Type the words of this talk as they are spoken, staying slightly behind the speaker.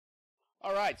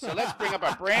All right, so let's bring up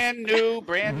a brand new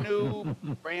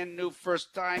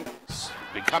first time.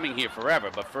 Been coming here forever,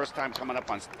 but first time coming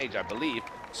up on stage, I believe.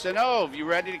 Synnove, you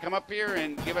ready to come up here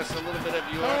and give us a little bit of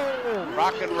your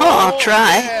rock and roll? Oh, I'll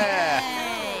try. Yeah.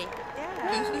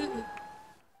 Yeah.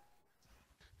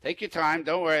 Take your time.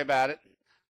 Don't worry about it.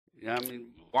 I mean,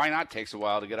 why not? Takes a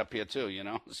while to get up here too, you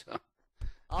know. So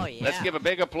Oh, yeah. let's give a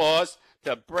big applause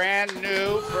to brand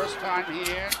new first time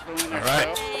here doing their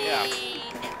show. Yeah.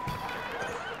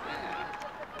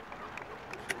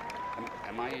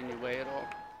 Am I in your way at all?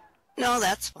 No,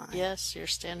 that's fine. Yes, you're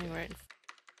standing right.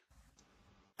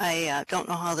 I don't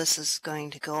know how this is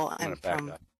going to go.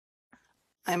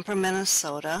 I'm from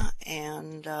Minnesota,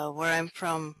 and where I'm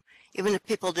from, even if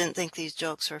people didn't think these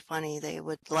jokes were funny, they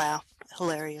would laugh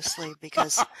hilariously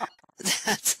because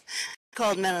that's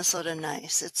called Minnesota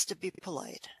nice. It's to be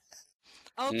polite.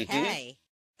 Okay.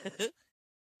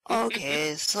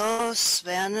 Okay, so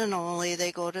Sven and Ole,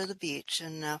 they go to the beach,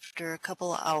 and after a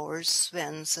couple of hours,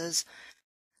 Sven says,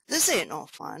 "This ain't no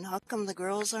fun. How come the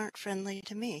girls aren't friendly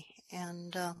to me?"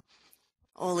 And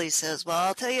Ole says, "Well,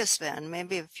 I'll tell you, Sven,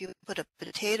 maybe if you put a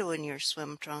potato in your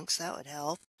swim trunks, that would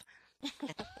help."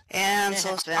 And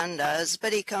so Sven does,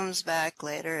 but he comes back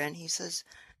later and he says,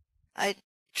 "I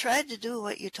tried to do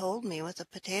what you told me with a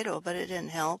potato, but it didn't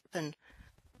help." And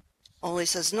Ole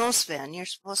says, "No, Sven, you're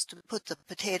supposed to put the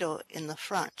potato in the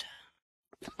front."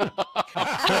 Come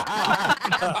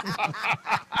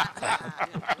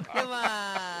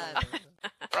on.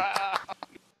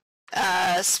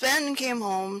 Sven came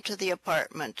home to the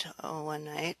apartment one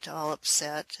night, all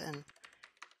upset, and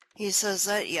he says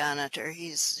that janitor,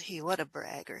 what a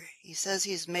bragger. He says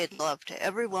he's made love to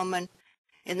every woman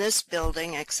in this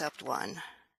building except one.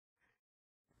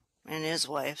 And his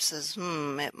wife says,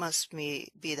 it must be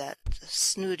that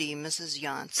snooty Mrs.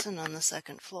 Johnson on the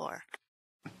second floor.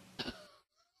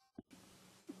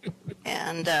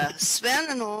 And Sven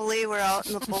and Ole were out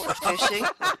in the boat fishing.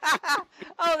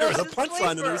 Oh, there was a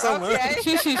punchline in there somewhere.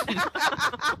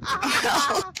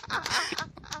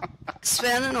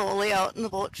 Sven and Ole out in the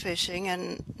boat fishing,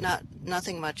 and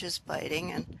nothing much is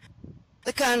biting. And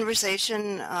the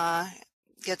conversation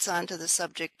gets onto the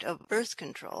subject of birth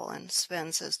control. And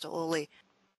Sven says to Ole,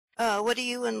 "What do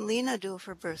you and Lena do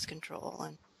for birth control?"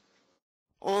 And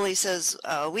Ole says,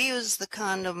 "We use the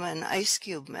condom and ice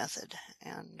cube method."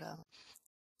 And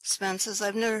Sven says,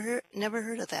 "I've never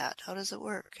heard of that. How does it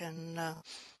work?" And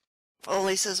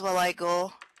Ole says, "Well, I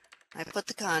put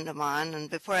the condom on, and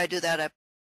before I do that, I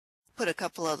put a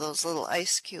couple of those little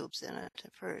ice cubes in it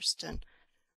at first." And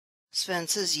Sven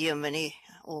says, "Yemeni,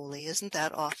 Ole, isn't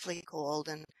that awfully cold?"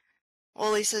 And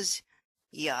Ole says,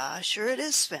 "Yeah, sure it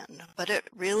is, Sven, but it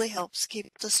really helps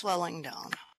keep the swelling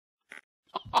down."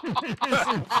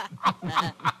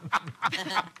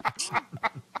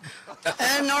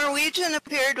 A Norwegian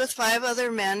appeared with 5 other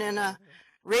men in a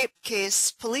rape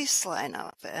case police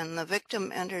lineup, and the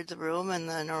victim entered the room, and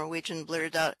the Norwegian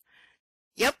blurted out,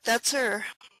 "Yep, that's her."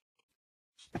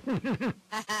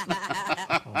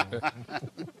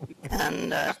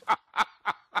 And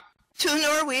 2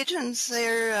 Norwegians,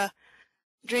 they're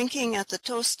drinking at the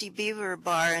Toasty Beaver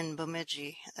bar in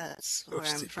Bemidji. That's where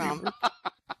I'm from.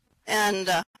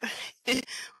 And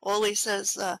Ole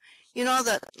says, "You know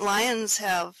that lions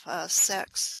have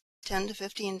sex 10 to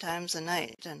 15 times a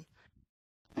night." And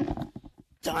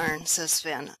 "Darn," says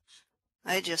Sven,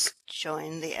 "I just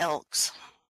joined the Elks."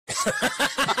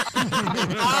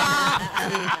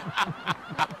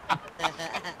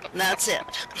 And that's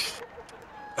it.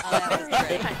 Oh, that was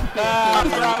great.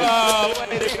 Bravo!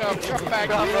 Way to go. Come back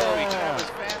here. That was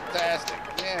fantastic.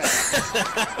 Yeah.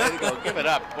 Way to go. Give it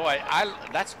up. Boy,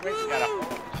 that's great. We got a whole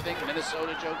thing.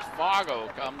 Minnesota jokes. Fargo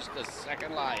comes to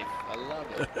second life. I love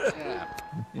it.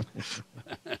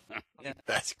 Yeah.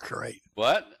 That's great.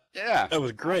 What? Yeah. That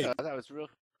was great. That was real.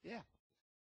 Yeah.